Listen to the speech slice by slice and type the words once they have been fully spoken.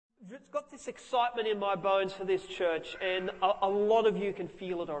got this excitement in my bones for this church, and a lot of you can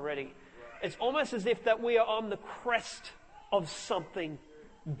feel it already. It's almost as if that we are on the crest of something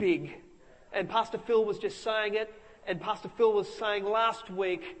big. And Pastor Phil was just saying it, and Pastor Phil was saying last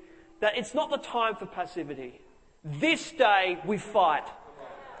week that it's not the time for passivity. This day we fight.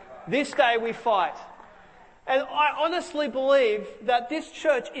 This day we fight. And I honestly believe that this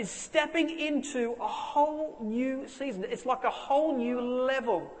church is stepping into a whole new season. It's like a whole new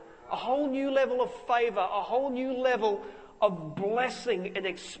level of favour, a whole new level of blessing and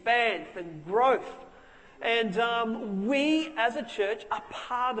expanse and growth. And we as a church are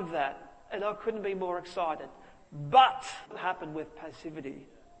part of that. And I couldn't be more excited. But what happened with passivity?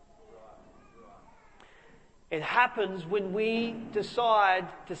 It happens when we decide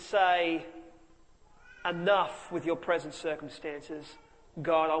to say, enough with your present circumstances.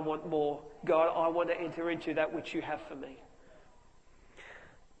 God, I want more. God, I want to enter into that which you have for me.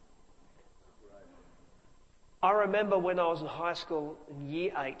 I remember when I was in high school in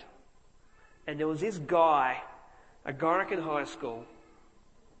year 8, and there was this guy, a Gorican high school,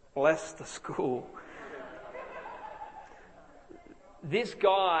 bless the school. This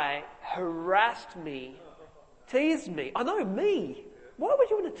guy harassed me, teased me. I know, me. Why would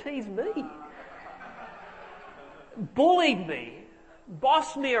you want to tease me? Bullied me,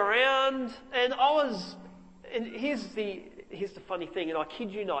 bossed me around, and here's the funny thing, and I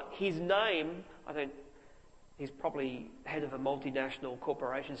kid you not, his name, he's probably head of a multinational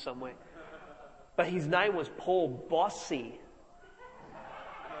corporation somewhere, but his name was Paul Bossy.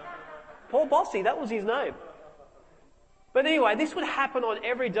 Paul Bossy, that was his name. But anyway, this would happen on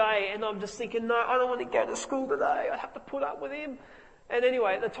every day, and I'm just thinking, no, I don't want to go to school today, I have to put up with him. And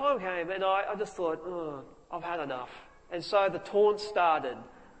anyway, the time came, and I just thought, I've had enough. And so the taunt started.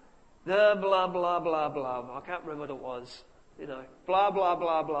 The blah, blah, blah, blah. I can't remember what it was. Blah, blah,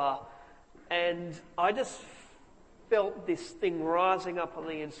 blah, blah. And I just felt this thing rising up on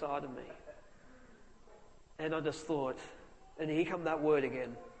the inside of me. And I just thought, and here come that word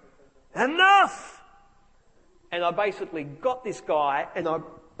again. Enough! And I basically got this guy and I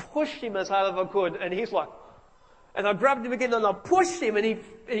pushed him as hard as I could. And he's like, and I grabbed him again and I pushed him and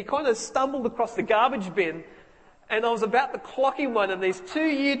he kind of stumbled across the garbage bin. And I was about to clock him one, and these 2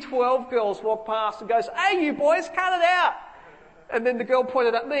 year 12 girls walked past and goes, "Hey, you boys, cut it out." And then the girl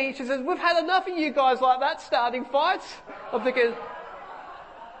pointed at me. She says, "We've had enough of you guys like that starting fights." I'm thinking,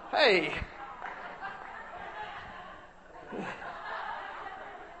 hey.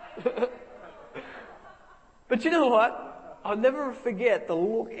 But you know what? I'll never forget the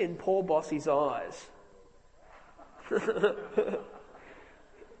look in Paul Bossy's eyes.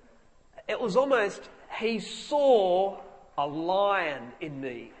 It was almost, he saw a lion in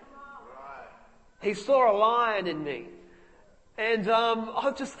me. He saw a lion in me. And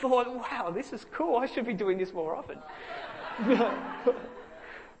I just thought, wow, this is cool. I should be doing this more often.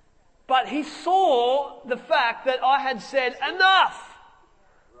 But he saw the fact that I had said, enough!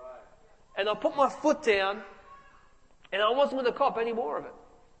 And I put my foot down, and I wasn't going to cop any more of it.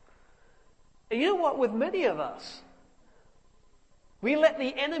 And you know what? With many of us, we let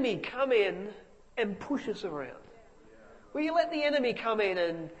the enemy come in and push us around. We let the enemy come in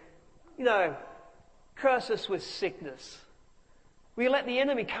and, curse us with sickness. We let the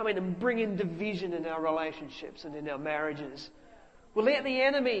enemy come in and bring in division in our relationships and in our marriages. We let the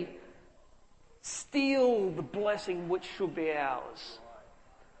enemy steal the blessing which should be ours.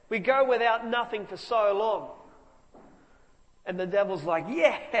 We go without nothing for so long. And the devil's like,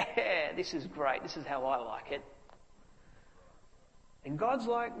 yeah, this is great. This is how I like it. And God's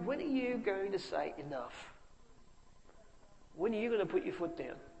like, when are you going to say enough? When are you going to put your foot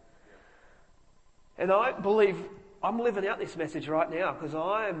down? And I believe I'm living out this message right now because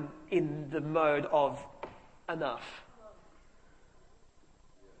I'm in the mode of enough.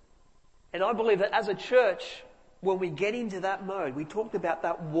 And I believe that as a church, when we get into that mode, we talked about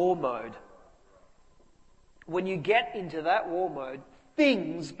that war mode. When you get into that war mode,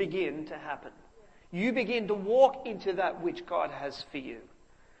 things begin to happen. You begin to walk into that which God has for you.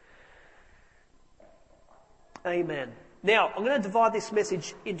 Amen. Now, I'm going to divide this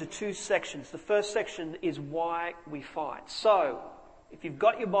message into 2 sections. The first section is why we fight. So, if you've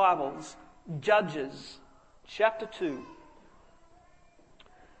got your Bibles, Judges chapter 2.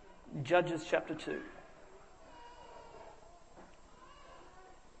 Judges chapter 2.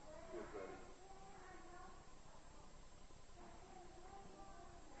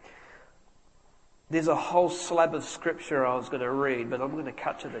 There's a whole slab of scripture I was going to read, but I'm going to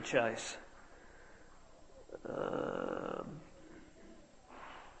cut to the chase.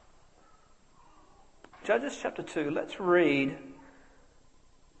 Judges chapter 2, let's read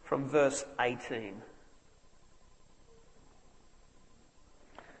from verse 18.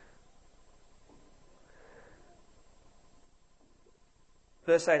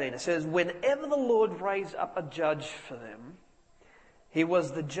 Verse 18, it says, whenever the Lord raised up a judge for them, he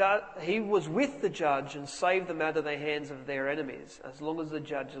was with the judge and saved them out of the hands of their enemies, as long as the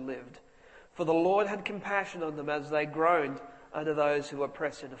judge lived. For the Lord had compassion on them as they groaned under those who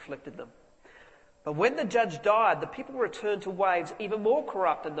oppressed and afflicted them. But when the judge died, the people returned to ways even more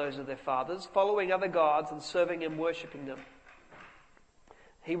corrupt than those of their fathers, following other gods and serving and worshipping them.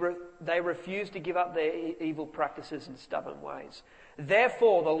 They refused to give up their evil practices and stubborn ways.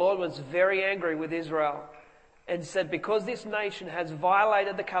 Therefore, the Lord was very angry with Israel and said, because this nation has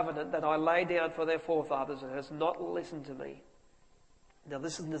violated the covenant that I laid down for their forefathers and has not listened to me. Now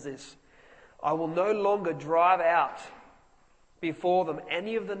listen to this. I will no longer drive out before them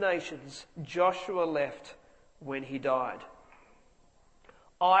any of the nations Joshua left when he died.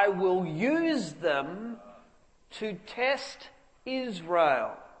 I will use them to test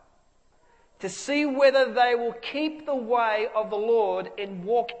Israel, to see whether they will keep the way of the Lord and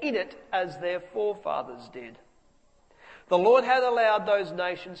walk in it as their forefathers did. The Lord had allowed those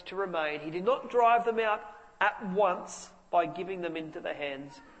nations to remain. He did not drive them out at once by giving them into the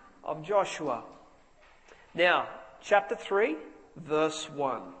hands of Joshua. Now, chapter 3, verse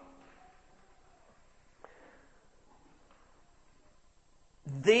 1.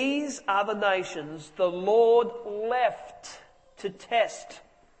 These are the nations the Lord left to test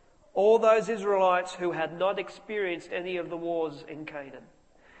all those Israelites who had not experienced any of the wars in Canaan.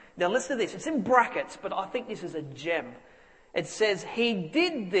 Now listen to this. It's in brackets, but I think this is a gem. It says, he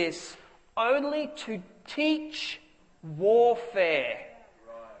did this only to teach warfare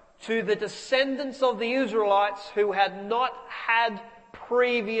to the descendants of the Israelites who had not had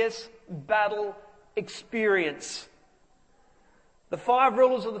previous battle experience. The 5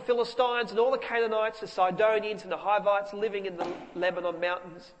 rulers of the Philistines and all the Canaanites, the Sidonians and the Hivites living in the Lebanon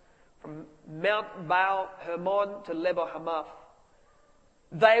mountains, from Mount Baal Hermon to Lebo Hamath.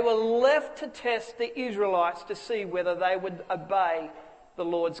 They were left to test the Israelites to see whether they would obey the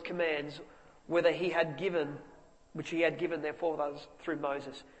Lord's commands, which he had given their forefathers through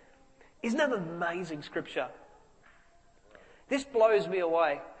Moses. Isn't that an amazing scripture? This blows me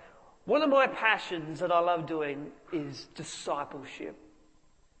away. One of my passions that I love doing is discipleship.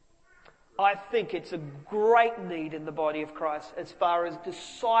 I think it's a great need in the body of Christ as far as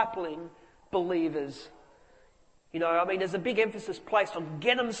discipling believers. You know, I mean, there's a big emphasis placed on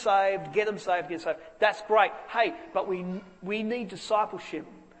get them saved, get them saved, get them saved. That's great. Hey, but we need discipleship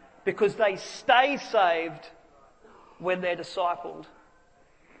because they stay saved when they're discipled.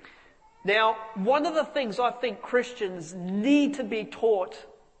 Now, one of the things I think Christians need to be taught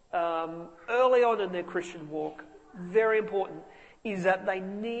early on in their Christian walk, very important, is that they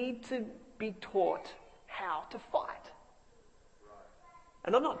need to be taught how to fight.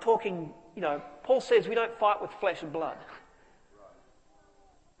 And I'm not talking, Paul says we don't fight with flesh and blood.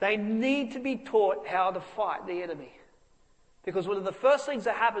 They need to be taught how to fight the enemy. Because one of the first things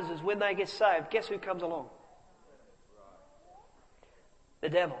that happens is when they get saved, guess who comes along? The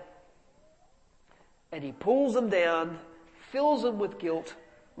devil. And he pulls them down, fills them with guilt,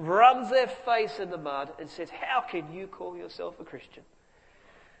 rubs their face in the mud and says, how can you call yourself a Christian?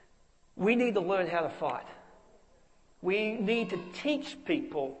 We need to learn how to fight. We need to teach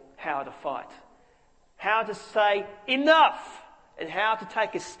people how to fight, how to say enough, and how to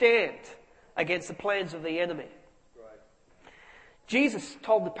take a stand against the plans of the enemy. Right. Jesus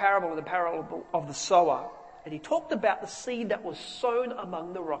told the parable of the sower, and he talked about the seed that was sown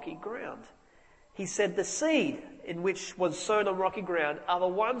among the rocky ground. He said the seed in which was sown on rocky ground are the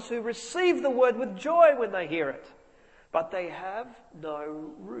ones who receive the word with joy when they hear it, but they have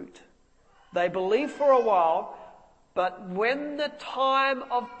no root. They believe for a while, but when the time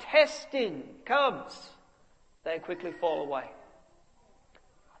of testing comes, they quickly fall away.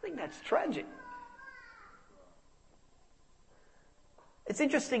 I think that's tragic. It's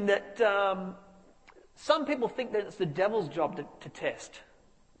interesting that some people think that it's the devil's job to test.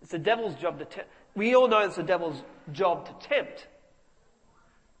 It's the devil's job to test. We all know it's the devil's job to tempt.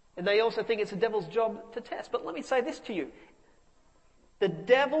 And they also think it's the devil's job to test. But let me say this to you. The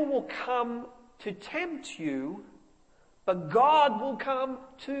devil will come to tempt you, but God will come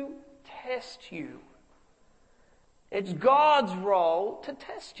to test you. It's God's role to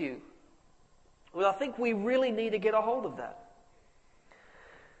test you. Well, I think we really need to get a hold of that.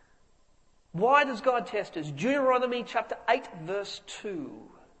 Why does God test us? Deuteronomy chapter 8 verse 2.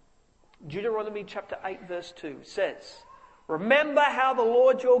 Deuteronomy chapter 8 verse 2 says, remember how the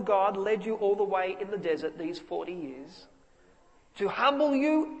Lord your God led you all the way in the desert these 40 years to humble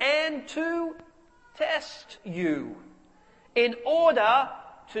you and to test you, in order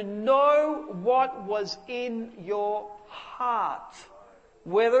to know what was in your heart,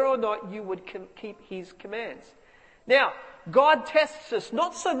 whether or not you would keep his commands. Now, God tests us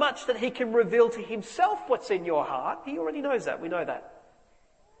not so much that he can reveal to himself what's in your heart. He already knows that. We know that.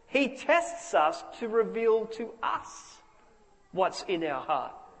 He tests us to reveal to us what's in our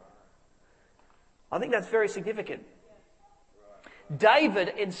heart. I think that's very significant. David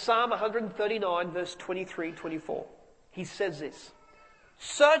in Psalm 139 verse 23-24, he says this: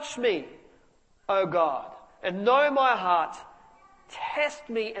 "Search me, O God, and know my heart. Test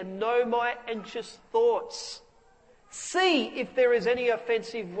me and know my anxious thoughts. See if there is any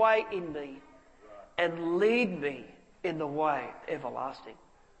offensive way in me, and lead me in the way everlasting."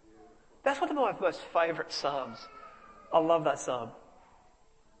 That's one of my most favourite psalms. I love that psalm.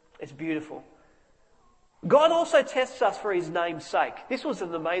 It's beautiful. God also tests us for his name's sake. This was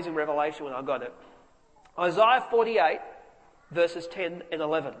an amazing revelation when I got it. Isaiah 48 verses 10 and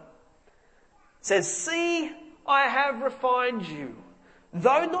 11 says, "See, I have refined you,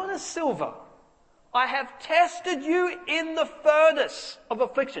 though not as silver. I have tested you in the furnace of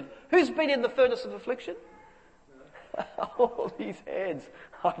affliction." Who's been in the furnace of affliction? All these hands.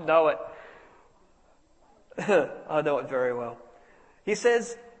 I know it. I know it very well. He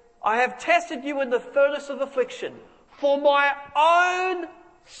says, "I have tested you in the furnace of affliction for my own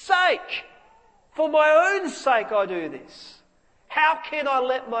sake. For my own sake I do this. How can I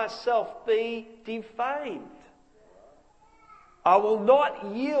let myself be defamed? I will not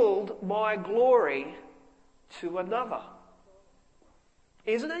yield my glory to another."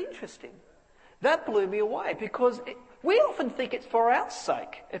 Isn't it interesting? That blew me away, because we often think it's for our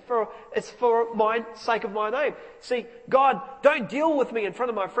sake. It's for my sake of my name. See, God, don't deal with me in front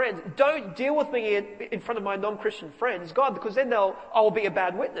of my friends. Don't deal with me in front of my non-Christian friends, God, because then I'll be a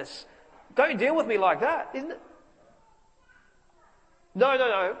bad witness. Don't deal with me like that, isn't it?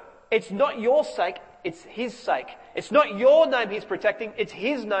 No. It's not your sake, it's his sake. It's not your name he's protecting, it's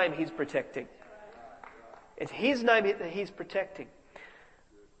his name he's protecting. It's his name that he's protecting.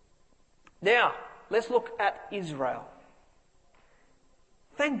 Now, let's look at Israel.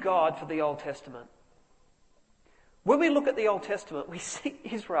 Thank God for the Old Testament. When we look at the Old Testament, we see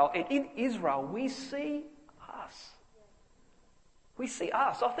Israel, and in Israel we see us. We see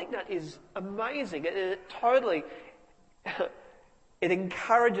us. I think that is amazing. It totally, it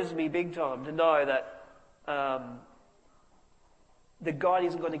encourages me big time to know that God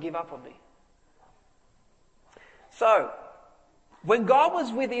isn't going to give up on me. So, when God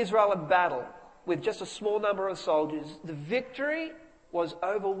was with Israel in battle, with just a small number of soldiers, the victory was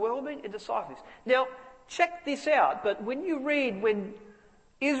overwhelming and decisive. Now, check this out, but when you read when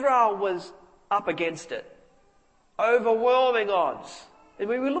Israel was up against it, overwhelming odds, and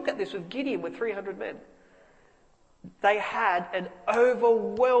when we look at this with Gideon with 300 men, they had an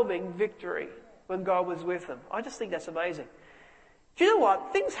overwhelming victory when God was with them. I just think that's amazing. Do you know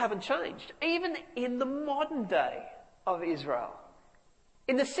what? Things haven't changed. Even in the modern day of Israel.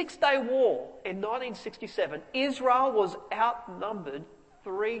 In the 6-Day War in 1967, Israel was outnumbered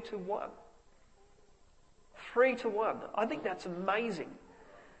 3-1. 3-1. I think that's amazing.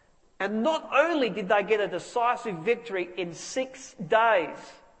 And not only did they get a decisive victory in 6 days,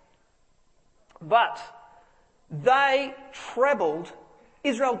 but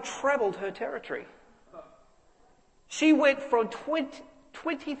Israel trebled her territory. She went from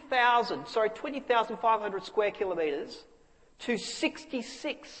 20,500 square kilometres to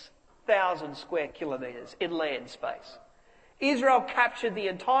 66,000 square kilometres in land space. Israel captured the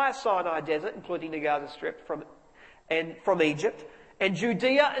entire Sinai Desert, including the Gaza Strip from Egypt, and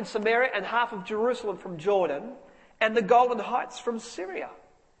Judea and Samaria and half of Jerusalem from Jordan, and the Golan Heights from Syria.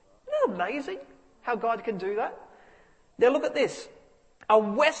 Isn't that amazing how God can do that? Now look at this. A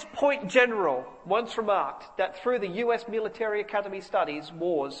West Point general once remarked that through the US Military Academy studies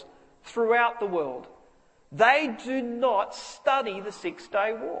wars throughout the world, they do not study the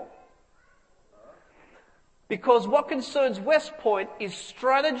 6-Day War. Because what concerns West Point is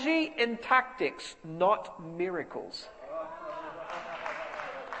strategy and tactics, not miracles.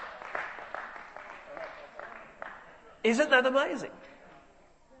 Isn't that amazing?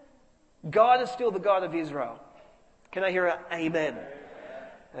 God is still the God of Israel. Can I hear an amen?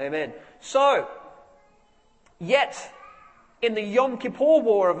 Amen. So, yet, in the Yom Kippur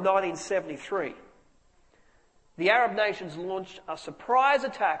War of 1973, the Arab nations launched a surprise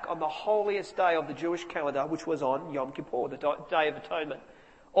attack on the holiest day of the Jewish calendar, which was on Yom Kippur, the Day of Atonement.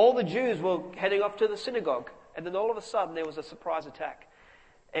 All the Jews were heading off to the synagogue, and then all of a sudden there was a surprise attack.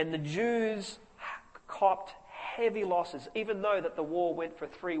 And the Jews copped heavy losses, even though that the war went for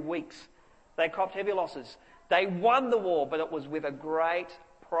 3 weeks. They copped heavy losses. They won the war, but it was with a great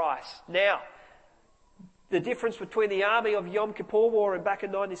price. Now, the difference between the army of Yom Kippur War and back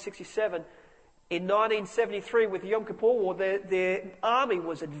in 1967, in 1973 with the Yom Kippur War, their army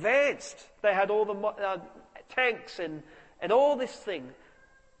was advanced. They had all the tanks and all this thing.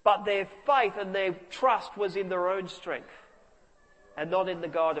 But their faith and their trust was in their own strength and not in the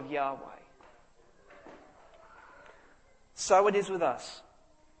God of Yahweh. So it is with us.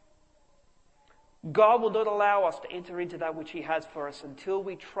 God will not allow us to enter into that which He has for us until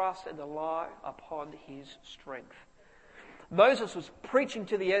we trust and rely upon His strength. Moses was preaching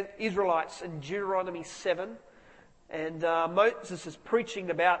to the Israelites in Deuteronomy 7, and Moses is preaching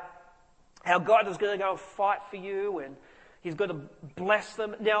about how God is going to go and fight for you, and He's going to bless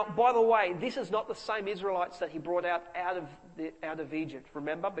them. Now, by the way, this is not the same Israelites that He brought out of Egypt.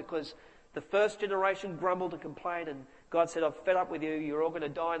 Remember, because the first generation grumbled and complained, and God said, "I'm fed up with you. You're all going to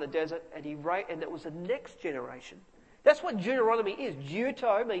die in the desert." And it was the next generation. That's what Deuteronomy is.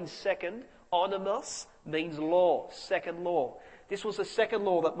 Deuto means second. Onomos means law, second law. This was the second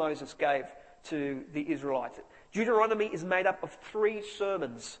law that Moses gave to the Israelites. Deuteronomy is made up of 3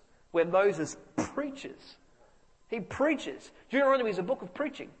 sermons where Moses preaches. He preaches. Deuteronomy is a book of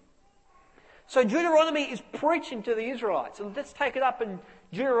preaching. So Deuteronomy is preaching to the Israelites. And let's take it up in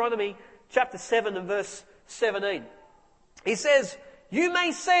Deuteronomy chapter 7 and verse 17. He says, "You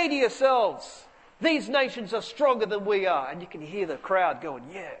may say to yourselves, these nations are stronger than we are." And you can hear the crowd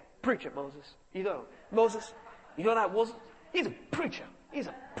going, "Yeah, preach it, Moses." You know, Moses, you know that was? He's a preacher. He's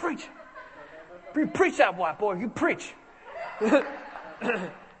a preacher. You preach that, white boy. You preach.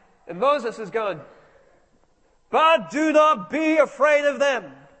 And Moses is going, "But do not be afraid of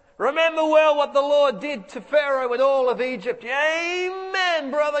them. Remember well what the Lord did to Pharaoh and all of Egypt."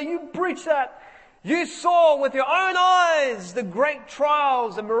 Amen, brother. You preach that. "You saw with your own eyes the great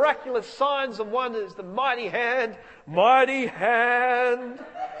trials, the miraculous signs and wonders, the mighty hand,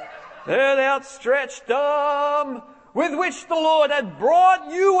 and outstretched arm with which the Lord had brought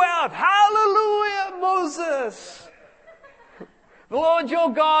you out." Hallelujah, Moses. "The Lord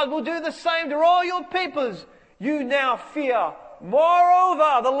your God will do the same to all your peoples you now fear.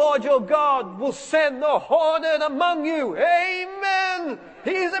 Moreover, the Lord your God will send the hornet among you." Amen.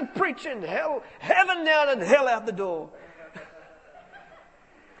 He's a preaching heaven down and hell out the door.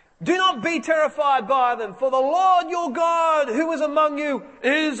 "Do not be terrified by them, for the Lord your God who is among you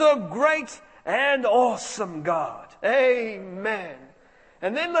is a great and awesome God." Amen.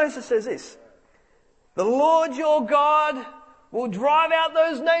 And then Moses says this, "The Lord your God will drive out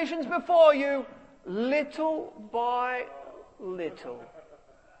those nations before you little by little."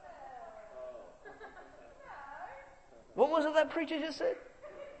 What was it that preacher just said?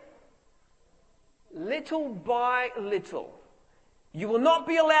 Little by little. You will not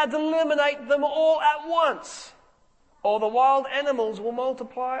be allowed to eliminate them all at once, or the wild animals will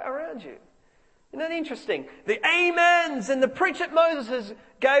multiply around you. Isn't that interesting? The amens and the preach at Moses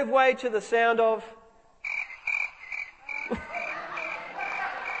gave way to the sound of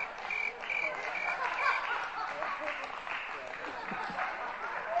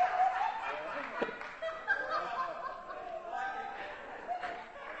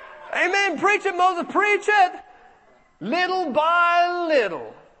Amen. Preach it, Moses. Preach it. Little by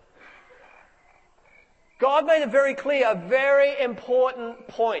little. God made it very clear, a very important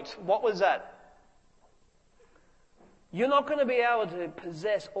point. What was that? You're not going to be able to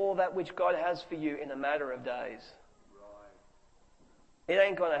possess all that which God has for you in a matter of days. It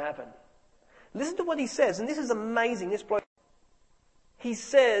ain't going to happen. Listen to what he says, and this is amazing. This bloke. He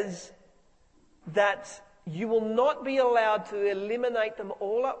says that you will not be allowed to eliminate them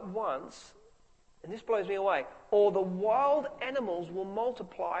all at once, and this blows me away, or the wild animals will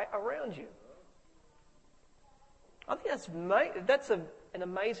multiply around you. I think that's an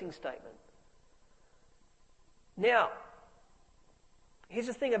amazing statement. Now, here's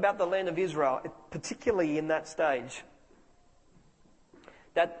the thing about the land of Israel, particularly in that stage,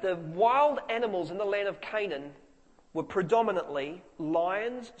 that the wild animals in the land of Canaan were predominantly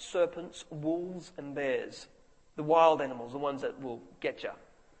lions, serpents, wolves, and bears. The wild animals, the ones that will get you.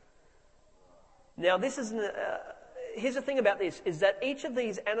 Now, here's the thing about this, is that each of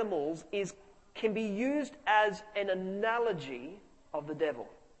these animals can be used as an analogy of the devil.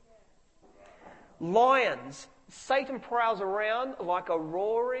 Lions, Satan prowls around like a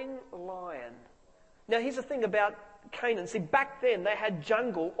roaring lion. Now, here's the thing about Canaan. See, back then they had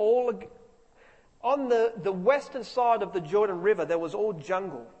jungle on the western side of the Jordan River. There was all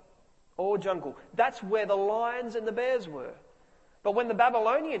jungle. That's where the lions and the bears were. But when the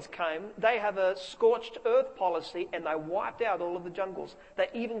Babylonians came, they have a scorched earth policy and they wiped out all of the jungles. They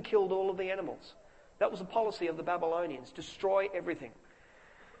even killed all of the animals. That was the policy of the Babylonians, destroy everything.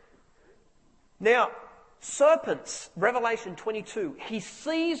 Now, serpents, Revelation 22, he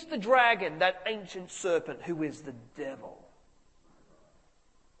sees the dragon, that ancient serpent who is the devil.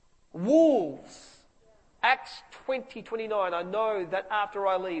 Wolves, Acts 20:29, I know that after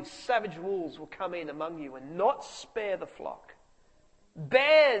I leave, savage wolves will come in among you and not spare the flock.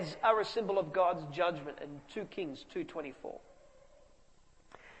 Bears are a symbol of God's judgment in 2 Kings 2:24.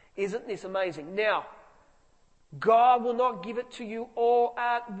 Isn't this amazing? Now, God will not give it to you all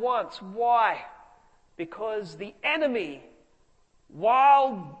at once. Why? Because the enemy,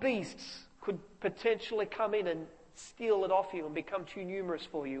 wild beasts, could potentially come in and steal it off you and become too numerous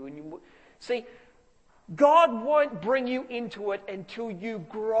for you. And see, God won't bring you into it until you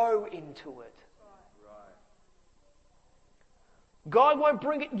grow into it. God won't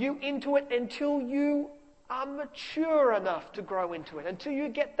bring you into it until you are mature enough to grow into it, until you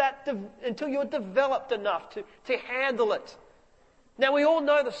get until you're developed enough to handle it. Now, we all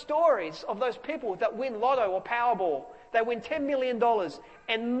know the stories of those people that win Lotto or Powerball. They win $10 million,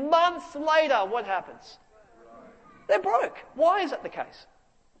 and months later, what happens? They're broke. Why is that the case?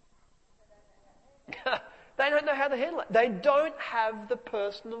 They don't know how to handle it. They don't have the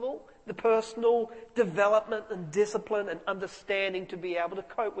personal development and discipline and understanding to be able to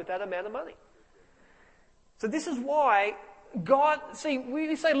cope with that amount of money. So this is why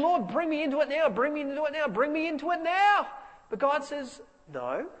we say, Lord, bring me into it now, bring me into it now, bring me into it now. But God says,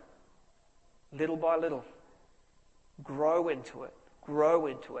 no, little by little. Grow into it. Grow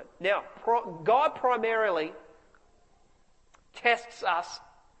into it. Now, God primarily tests us.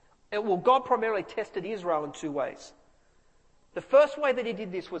 God primarily tested Israel in two ways. The first way that he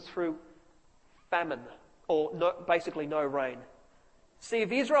did this was through famine, or basically no rain. See,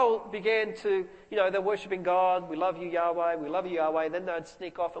 if Israel began to, they're worshipping God, we love you, Yahweh, then they'd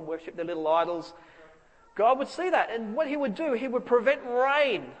sneak off and worship their little idols. God would see that, and what he would do, he would prevent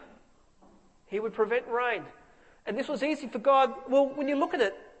rain. He would prevent rain. And this was easy for God. Well, when you look at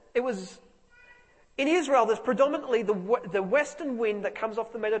it, in Israel, there's predominantly the western wind that comes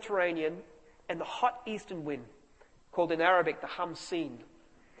off the Mediterranean and the hot eastern wind, called in Arabic the Hamsin.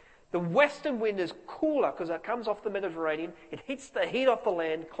 The western wind is cooler because it comes off the Mediterranean. It hits the heat off the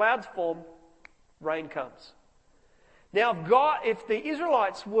land, clouds form, rain comes. Now, if the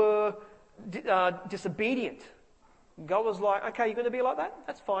Israelites were disobedient, God was like, okay, you're going to be like that?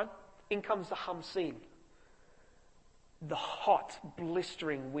 That's fine. In comes the Hamsin, the hot,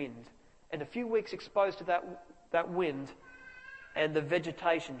 blistering wind. And a few weeks exposed to that wind, and the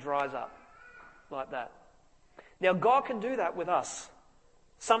vegetation dries up like that. Now, God can do that with us.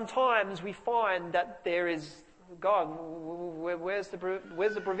 Sometimes we find that there is, God, where's the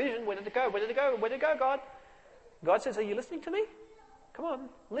provision? Where did it go? Where did it go? Where did it go, God? God says, are you listening to me? Come on,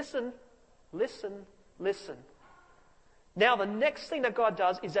 listen, listen, listen. Now, the next thing that God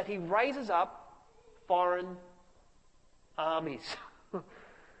does is that he raises up foreign armies.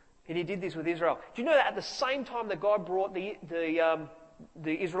 And he did this with Israel. Do you know that at the same time that God brought the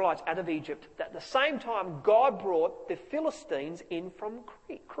Israelites out of Egypt, at the same time God brought the Philistines in from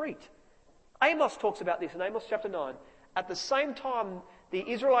Crete? Amos talks about this in Amos chapter 9. At the same time the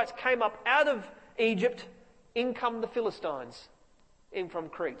Israelites came up out of Egypt, in come the Philistines in from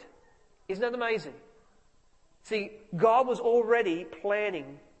Crete. Isn't that amazing? See, God was already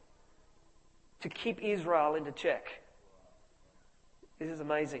planning to keep Israel into check. This is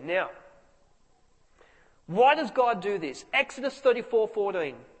amazing. Now, why does God do this? Exodus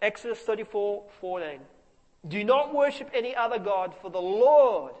 34:14. Exodus 34:14. Do not worship any other God, for the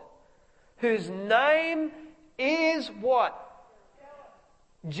Lord, whose name is what?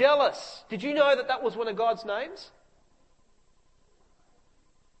 Jealous. Did you know that was one of God's names?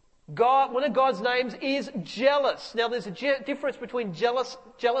 One of God's names is jealous. Now, there's a difference between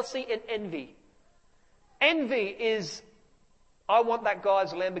jealousy and envy. Envy is, I want that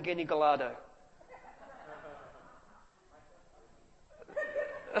guy's Lamborghini Gallardo.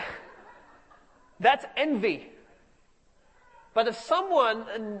 That's envy. But if someone,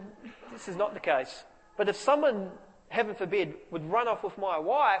 and this is not the case, but if someone, heaven forbid, would run off with my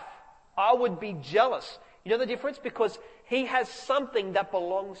wife, I would be jealous. You know the difference? Because he has something that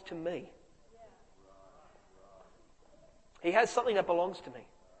belongs to me. He has something that belongs to me.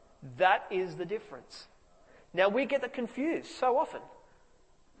 That is the difference. Now, we get that confused so often.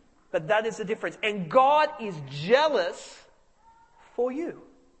 But that is the difference. And God is jealous for you.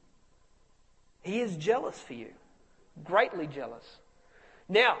 He is jealous for you. Greatly jealous.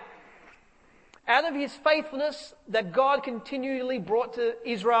 Now, Out of his faithfulness that God continually brought to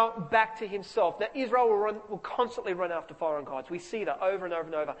Israel back to himself. That Israel will constantly run after foreign gods. We see that over and over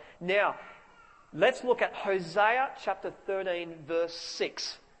and over. Now, let's look at Hosea chapter 13 verse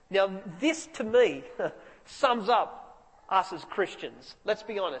 6. Now, this to me sums up us as Christians. Let's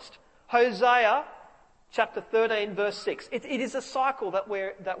be honest. Hosea chapter 13 verse 6. It is a cycle that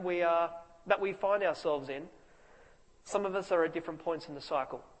we find ourselves in. Some of us are at different points in the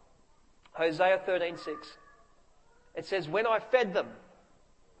cycle. Hosea 13:6. It says, when I fed them,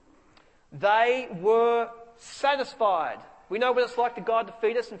 they were satisfied. We know what it's like to God to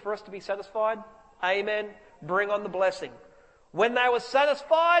feed us and for us to be satisfied. Amen. Bring on the blessing. When they were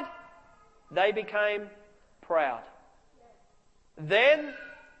satisfied, they became proud. Then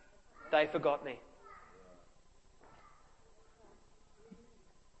they forgot me.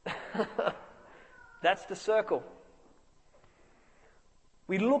 That's the circle.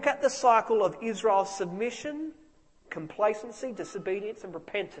 We look at the cycle of Israel's submission, complacency, disobedience, and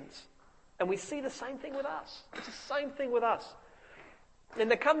repentance. And we see the same thing with us. It's the same thing with us.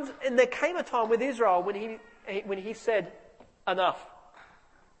 And there came a time with Israel when he said, enough.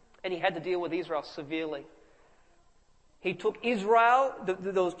 And he had to deal with Israel severely. He took Israel,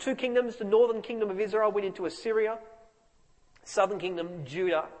 there was two kingdoms, the northern kingdom of Israel went into Assyria, southern kingdom,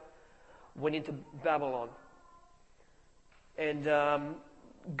 Judah, went into Babylon. And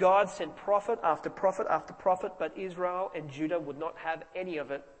God sent prophet after prophet after prophet, but Israel and Judah would not have any of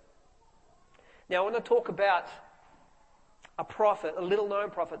it. Now I want to talk about a prophet, a little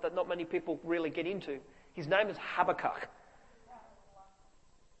known prophet that not many people really get into. His name is Habakkuk.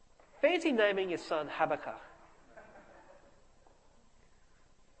 Fancy naming your son Habakkuk.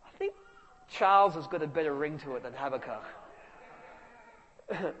 I think Charles has got a better ring to it than Habakkuk.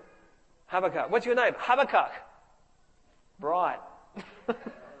 Habakkuk. What's your name? Habakkuk. Right.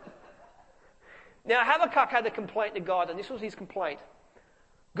 Now Habakkuk had a complaint to God, and this was his complaint.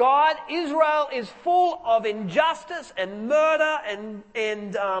 God, Israel is full of injustice and murder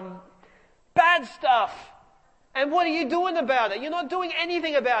and bad stuff. And what are you doing about it? You're not doing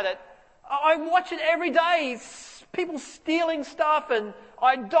anything about it. I watch it every day. People stealing stuff and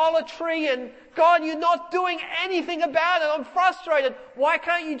idolatry, and God, you're not doing anything about it. I'm frustrated. Why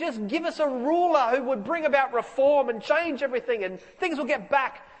can't you just give us a ruler who would bring about reform and change everything and things will get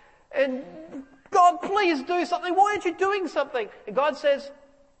back? And God, please do something. Why aren't you doing something? And God says,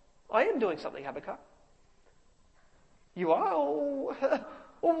 I am doing something, Habakkuk. You are? Well,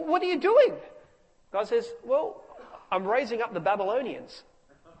 what are you doing? God says, well, I'm raising up the Babylonians.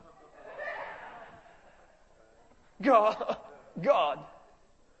 God,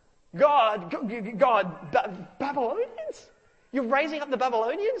 Babylonians? You're raising up the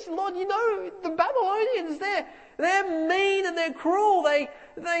Babylonians? Lord, you know, the Babylonians, they're mean and they're cruel.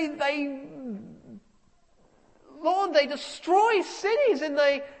 Lord, they destroy cities and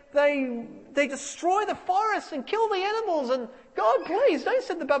they destroy the forests and kill the animals. And God, please, don't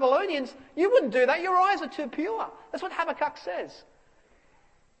send the Babylonians. You wouldn't do that. Your eyes are too pure. That's what Habakkuk says.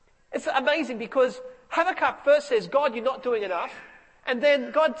 It's amazing because Habakkuk first says, God, you're not doing enough. And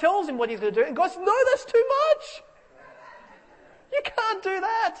then God tells him what he's going to do. And God says, no, that's too much. You can't do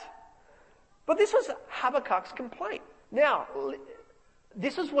that. But this was Habakkuk's complaint. Now,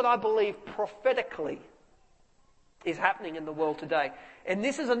 this is what I believe prophetically is happening in the world today. And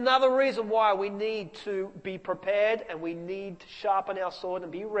this is another reason why we need to be prepared and we need to sharpen our sword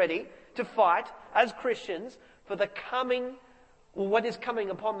and be ready to fight as Christians for what is coming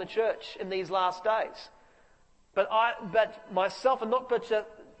upon the church in these last days. But myself, and not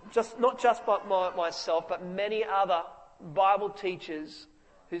just myself, but many other Bible teachers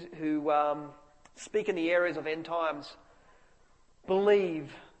who speak in the areas of end times,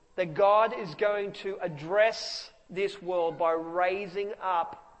 believe that God is going to address this world by raising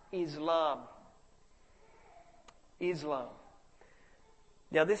up Islam.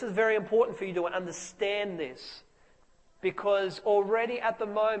 Now, this is very important for you to understand this, because already at the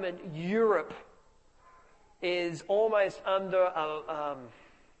moment, Europe is almost under,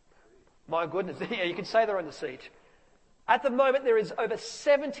 my goodness, yeah, you could say they're under siege. At the moment, there is over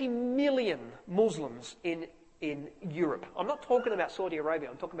 70 million Muslims in Europe. I'm not talking about Saudi Arabia,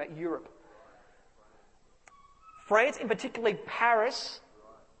 I'm talking about Europe. France, in particularly Paris,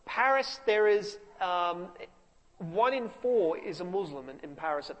 there is 1 in 4 is a Muslim in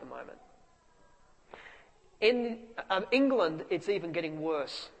Paris at the moment. In England, it's even getting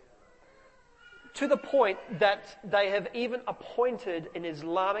worse, to the point that they have even appointed an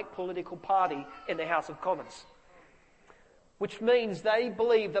Islamic political party in the House of Commons, which means they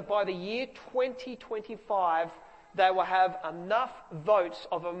believe that by the year 2025, they will have enough votes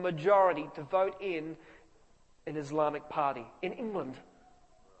of a majority to vote in an Islamic party in England.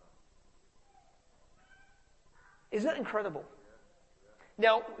 Isn't that incredible?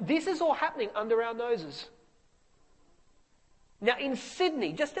 Now, this is all happening under our noses. Now, in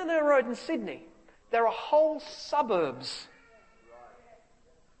Sydney, just down the road in Sydney, there are whole suburbs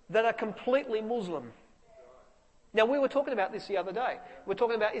that are completely Muslim. Now, we were talking about this the other day. We're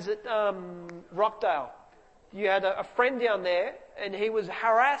talking about, is it Rockdale? You had a friend down there, and he was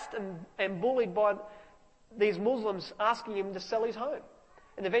harassed and bullied by these Muslims asking him to sell his home.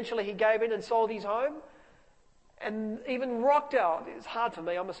 And eventually he gave in and sold his home. And even Rockdale, it's hard for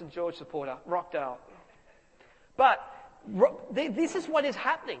me, I'm a St George supporter, Rockdale. But this is what is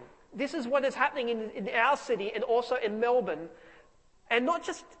happening. This is what is happening in our city and also in Melbourne. And not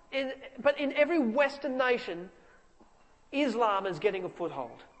just but in every Western nation, Islam is getting a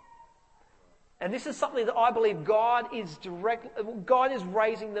foothold. And this is something that I believe God is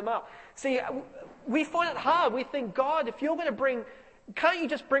raising them up. See, we find it hard. We think, God, if you're going to can't you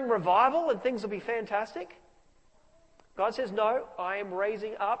just bring revival and things will be fantastic? God says, no, I am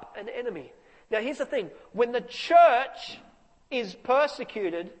raising up an enemy. Now here's the thing. When the church is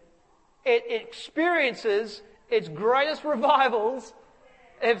persecuted, it experiences its greatest revivals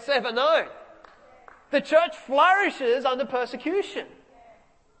it's ever known. The church flourishes under persecution.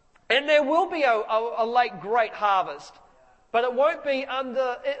 And there will be a late great harvest. But it won't be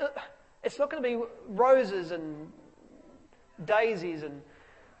it's not going to be roses and daisies and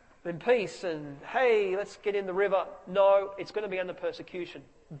peace and, hey, let's get in the river. No, it's going to be under persecution.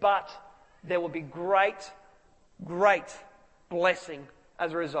 But there will be great, great blessing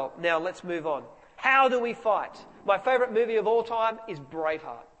as a result. Now, let's move on. How do we fight? My favourite movie of all time is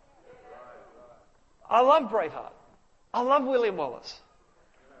Braveheart. I love Braveheart. I love William Wallace.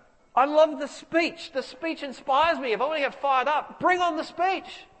 I love the speech. The speech inspires me. If I want to get fired up, bring on the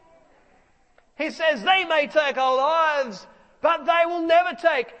speech. He says, they may take our lives, but they will never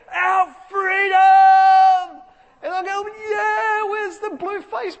take our freedom. And I go, yeah, where's the blue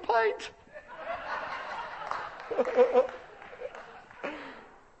face paint?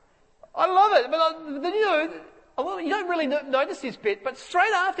 I love it. But then, you don't really notice this bit, but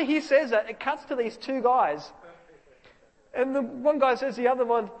straight after he says that, it cuts to these two guys. And the one guy says to the other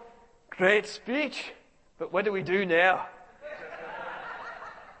one, great speech, but what do we do now?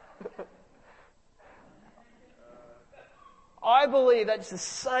 I believe that's the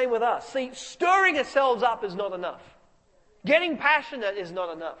same with us. See, stirring ourselves up is not enough. Getting passionate is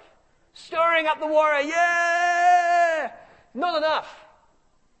not enough. Stirring up the warrior, yeah! Not enough.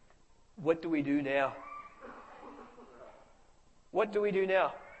 What do we do now? What do we do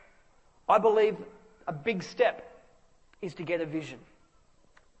now? I believe a big step is to get a vision.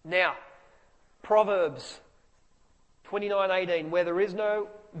 Now, Proverbs 29:18, where there is no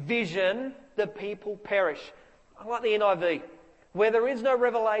vision, the people perish. I like the NIV. Where there is no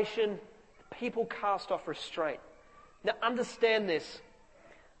revelation, the people cast off restraint. Now understand this.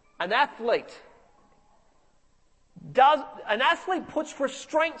 An athlete puts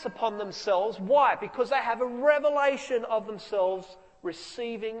restraints upon themselves. Why? Because they have a revelation of themselves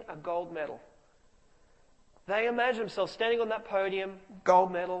receiving a gold medal. They imagine themselves standing on that podium,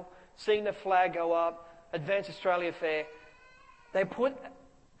 gold medal, seeing the flag go up, Advance Australia Fair. They put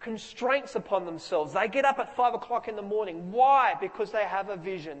constraints upon themselves. They get up at 5 o'clock in the morning. Why? Because they have a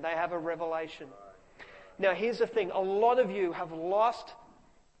vision. They have a revelation. Now here's the thing. A lot of you have lost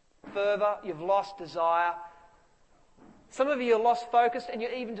fervour. You've lost desire. Some of you are lost focus and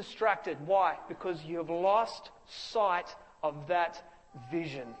you're even distracted. Why? Because you have lost sight of that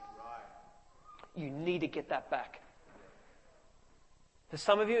vision. You need to get that back. For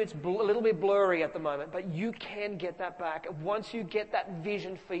some of you, it's a little bit blurry at the moment, but you can get that back. Once you get that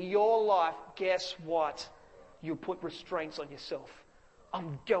vision for your life, guess what? You put restraints on yourself.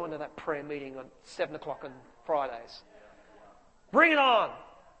 I'm going to that prayer meeting on 7 o'clock on Fridays. Bring it on.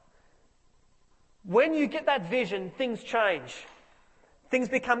 When you get that vision, things change. Things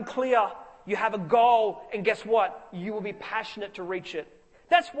become clear. You have a goal, and guess what? You will be passionate to reach it.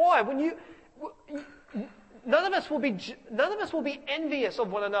 That's why none of us will be envious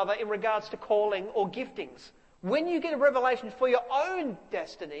of one another in regards to calling or giftings. When you get a revelation for your own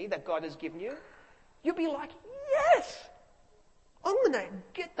destiny that God has given you, you'll be like, yes, I'm going to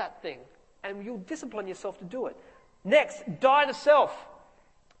get that thing. And you'll discipline yourself to do it. Next, die to self.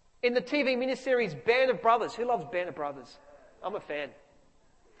 In the TV miniseries Band of Brothers. Who loves Band of Brothers? I'm a fan.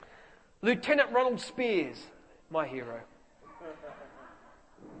 Lieutenant Ronald Spears, my hero,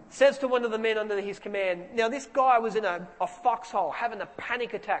 says to one of the men under his command, now this guy was in a foxhole, having a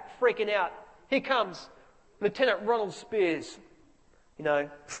panic attack, freaking out. Here comes Lieutenant Ronald Spears, lighting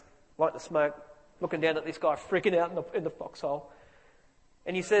the smoke, looking down at this guy freaking out in the foxhole.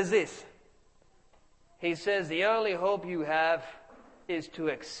 And he says this. He says, the only hope you have is to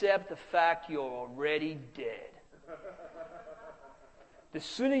accept the fact you're already dead. The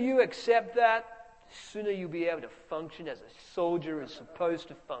sooner you accept that, the sooner you'll be able to function as a soldier is supposed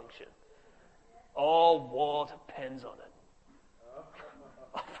to function. All war depends on it.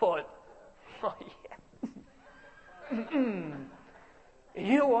 I thought, oh yeah. And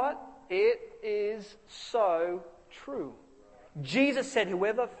you know what? It is so true. Jesus said,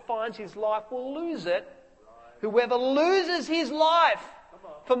 whoever finds his life will lose it. Whoever loses his life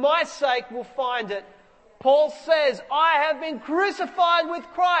for my sake will find it. Paul says, I have been crucified with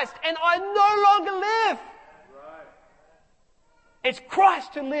Christ and I no longer live. It's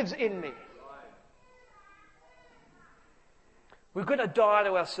Christ who lives in me. We've got to die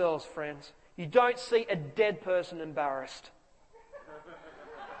to ourselves, friends. You don't see a dead person embarrassed.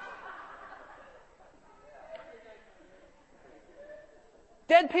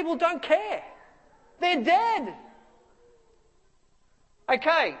 Dead people don't care. They're dead.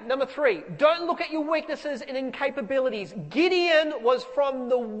 Okay, number 3. Don't look at your weaknesses and incapabilities. Gideon was from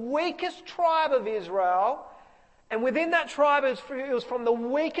the weakest tribe of Israel. And within that tribe, he was from the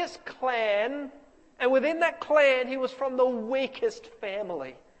weakest clan. And within that clan, he was from the weakest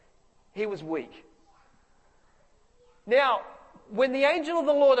family. He was weak. Now, when the angel of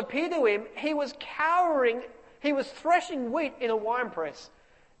the Lord appeared to him, he was cowering. He was threshing wheat in a winepress.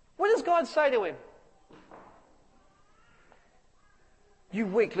 What does God say to him? You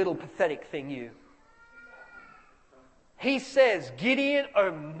weak little pathetic thing, you. He says, Gideon,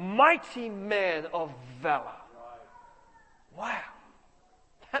 O mighty man of valor. Wow.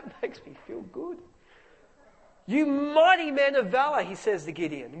 That makes me feel good. You mighty man of valor, he says to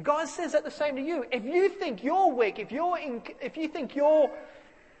Gideon. And God says that the same to you. If you think you're weak, if you think you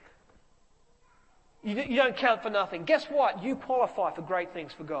don't count for nothing, guess what? You qualify for great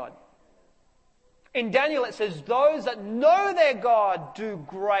things for God. In Daniel it says, those that know their God do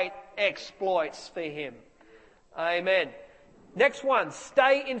great exploits for him. Amen. Next one,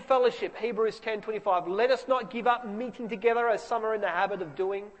 stay in fellowship. Hebrews 10:25. Let us not give up meeting together as some are in the habit of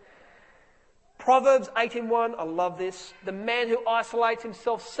doing. Proverbs 18:1, I love this. The man who isolates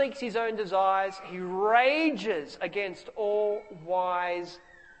himself seeks his own desires. He rages against all wise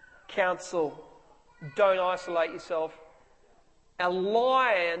counsel. Don't isolate yourself. A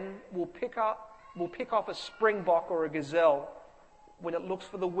lion will pick off a springbok or a gazelle when it looks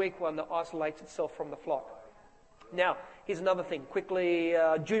for the weak one that isolates itself from the flock. Now, here's another thing. Quickly,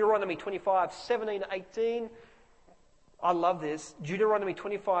 Deuteronomy 25:17-18. I love this. Deuteronomy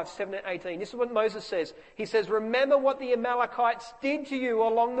 25:17-18. This is what Moses says. He says, remember what the Amalekites did to you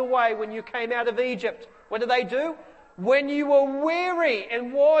along the way when you came out of Egypt. What did they do? When you were weary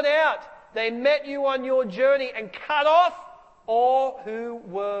and worn out, they met you on your journey and cut off all who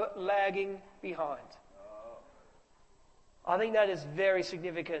were lagging behind. I think that is very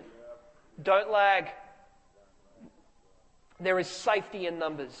significant. Don't lag. There is safety in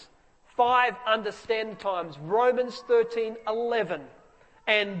numbers. 5, understand times. Romans 13:11.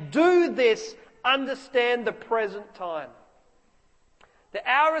 And do this, understand the present time. The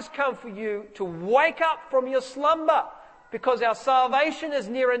hour has come for you to wake up from your slumber, because our salvation is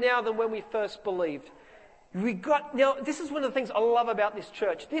nearer now than when we first believed. Now, this is one of the things I love about this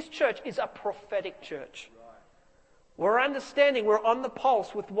church. This church is a prophetic church. We're understanding, we're on the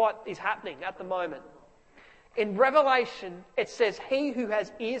pulse with what is happening at the moment. In Revelation, it says, he who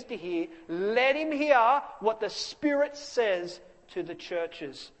has ears to hear, let him hear what the Spirit says to the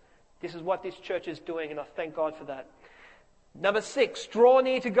churches. This is what this church is doing, and I thank God for that. Number 6, draw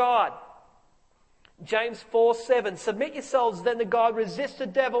near to God. James 4:7, submit yourselves then to God, resist the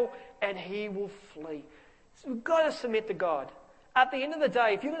devil, and he will flee. So we've got to submit to God. At the end of the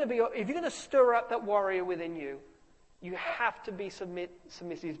day, if you're going to stir up that warrior within you, you have to be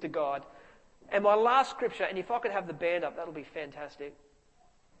submissive to God. And my last scripture, and if I could have the band up, that'll be fantastic.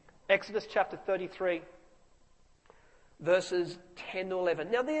 Exodus chapter 33, verses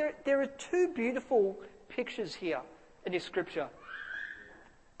 10-11. Now there are 2 beautiful pictures here in this scripture.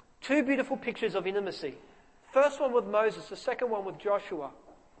 2 beautiful pictures of intimacy. First one with Moses, the second one with Joshua.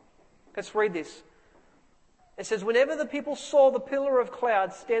 Let's read this. It says, whenever the people saw the pillar of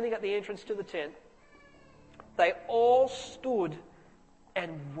cloud standing at the entrance to the tent, they all stood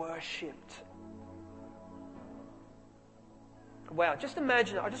and worshipped. Wow, just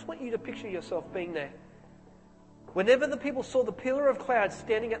imagine it. I just want you to picture yourself being there. Whenever the people saw the pillar of cloud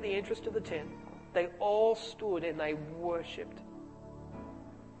standing at the entrance to the tent, they all stood and they worshipped.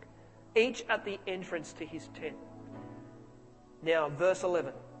 each at the entrance to his tent. Now, verse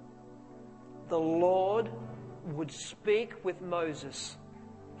 11. The Lord would speak with Moses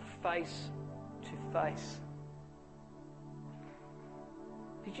face to face.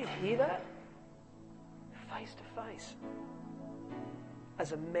 Did you hear that? Face to face.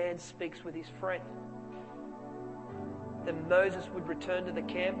 As a man speaks with his friend. Then Moses would return to the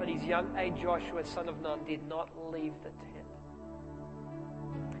camp, but his young age Joshua, son of Nun, did not leave the tent.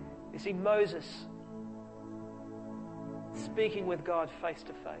 You see, Moses speaking with God face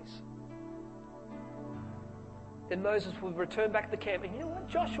to face. Then Moses would return back to the camp, and you know what?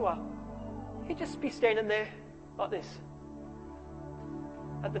 Joshua, he'd just be standing there like this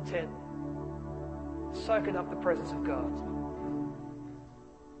at the tent, soaking up the presence of God.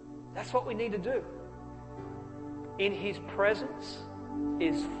 That's what we need to do. In his presence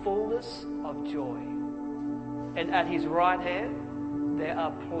is fullness of joy, and at his right hand there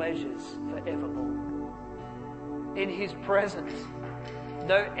are pleasures forevermore. In his presence,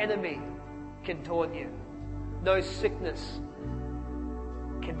 no enemy can taunt you. No sickness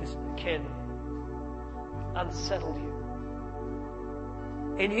can unsettle you.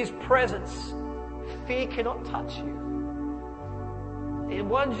 In his presence, fear cannot touch you. In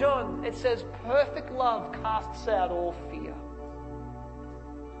 1 John, it says, perfect love casts out all fear.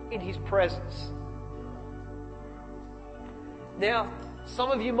 In his presence. Now,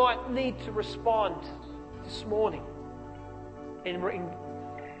 some of you might need to respond this morning in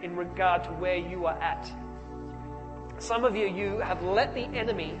regard to where you are at. Some of you have let the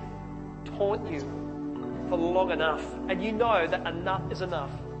enemy taunt you for long enough, and you know that enough is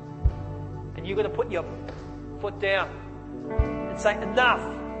enough. And you're going to put your foot down and say, enough.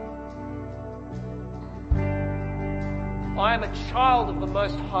 I am a child of the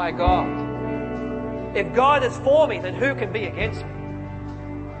Most High God. If God is for me, then who can be against me?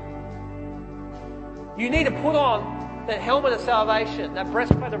 You need to put on that helmet of salvation, that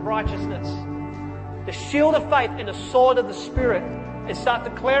breastplate of righteousness, the shield of faith, and the sword of the Spirit, and start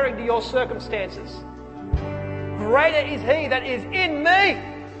declaring to your circumstances, greater is he that is in me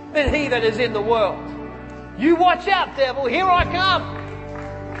than he that is in the world. You watch out, devil, here I come.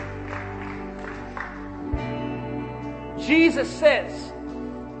 Jesus says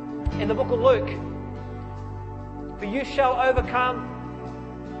in the book of Luke, for you shall overcome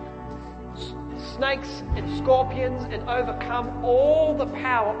snakes and scorpions and overcome all the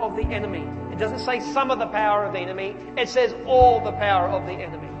power of the enemy. It doesn't say some of the power of the enemy. It says all the power of the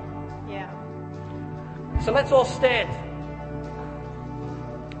enemy. Yeah. So let's all stand.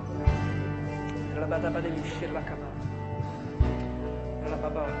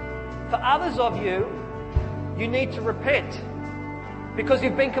 For others of you, you need to repent because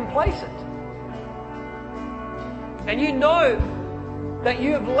you've been complacent. And you know that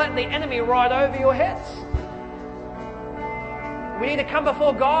you have let the enemy ride over your heads. We need to come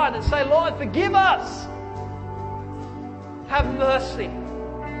before God and say, Lord, forgive us. Have mercy.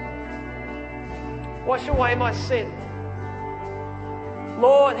 Wash away my sin.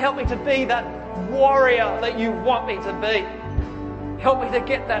 Lord, help me to be that warrior that you want me to be. Help me to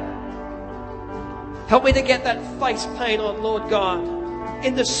get that face paint on, Lord God,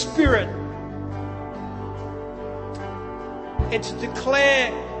 in the Spirit. And to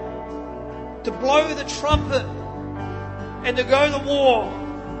declare, to blow the trumpet, and to go to war,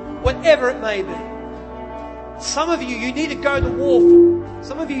 whatever it may be. Some of you need to go to war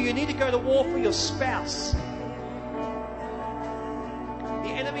for your spouse. The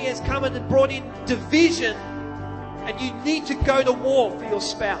enemy has come and brought in division, and you need to go to war for your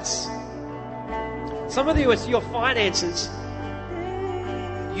spouse. Some of you, it's your finances.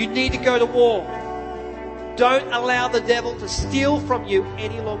 You need to go to war. Don't allow the devil to steal from you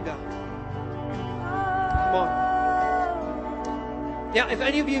any longer. Come on. Now, if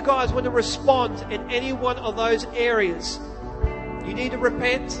any of you guys want to respond in any one of those areas, you need to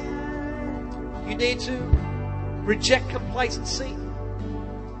repent. You need to reject complacency.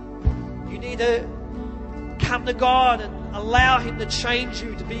 You need to come to God and allow Him to change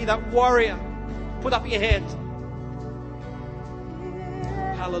you to be that warrior. Put up your hand.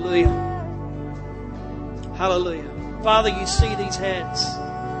 Hallelujah. Hallelujah. Father, you see these hands.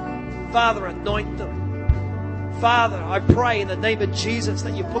 Father, anoint them. Father, I pray in the name of Jesus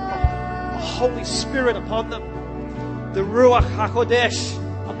that you put the Holy Spirit upon them. The Ruach HaKodesh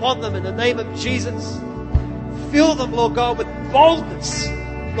upon them in the name of Jesus. Fill them, Lord God, with boldness,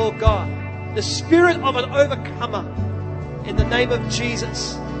 Lord God. The spirit of an overcomer in the name of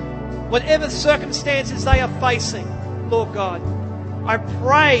Jesus. Whatever circumstances they are facing, Lord God, I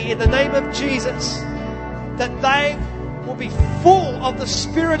pray in the name of Jesus that they will be full of the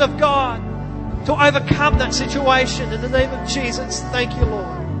Spirit of God to overcome that situation. In the name of Jesus, thank you,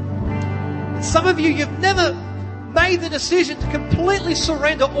 Lord. And some of you, you've never made the decision to completely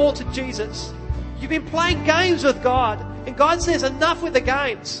surrender all to Jesus. You've been playing games with God, and God says, enough with the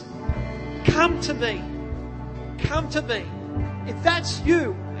games. Come to me. Come to me. If that's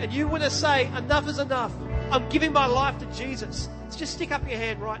you, and you want to say, enough is enough, I'm giving my life to Jesus, just stick up your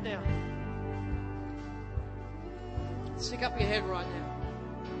hand right now. Stick up your hand right now.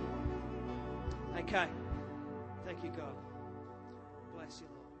 Okay. Thank you, God. Bless you,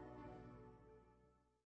 Lord.